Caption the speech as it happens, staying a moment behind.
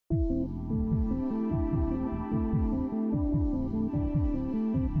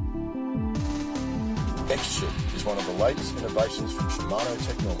X-Ship is one of the latest innovations from Shimano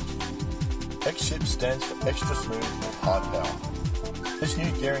technology. X-Ship stands for extra smooth and high power. This new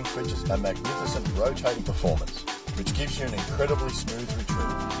gearing features a magnificent rotating performance, which gives you an incredibly smooth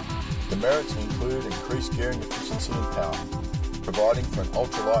retrieve. The merits include increased gearing efficiency and power, providing for an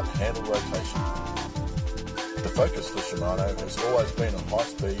ultralight handle rotation. The focus for Shimano has always been on high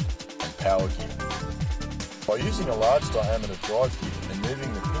speed and power gear. By using a large diameter drive gear and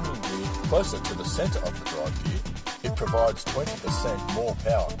moving the pinion gear closer to the centre of the drive gear, it provides 20% more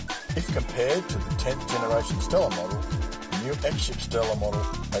power. If compared to the 10th generation Stella model, the new X-Ship Stella model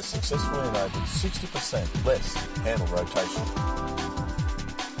has successfully enabled 60% less handle rotation.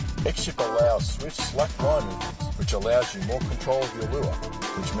 X-Ship allows swift slack line movements, which allows you more control of your lure,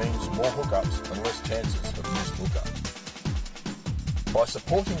 which means more hookups and less chances of missed hookups. By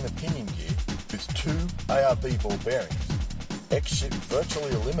supporting the pinion gear with two ARB ball bearings, X-Ship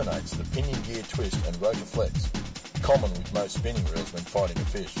virtually eliminates the pinion gear twist and rotor flex, common with most spinning reels when fighting a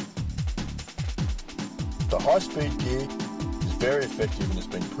fish. The high-speed gear is very effective and has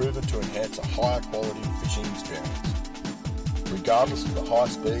been proven to enhance a higher quality fishing experience. Regardless of the high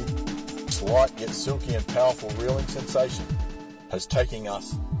speed, its light yet silky and powerful reeling sensation has taken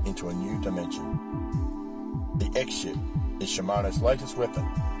us into a new dimension. The X-Ship is Shimano's latest weapon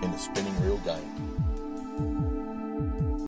in the spinning reel game.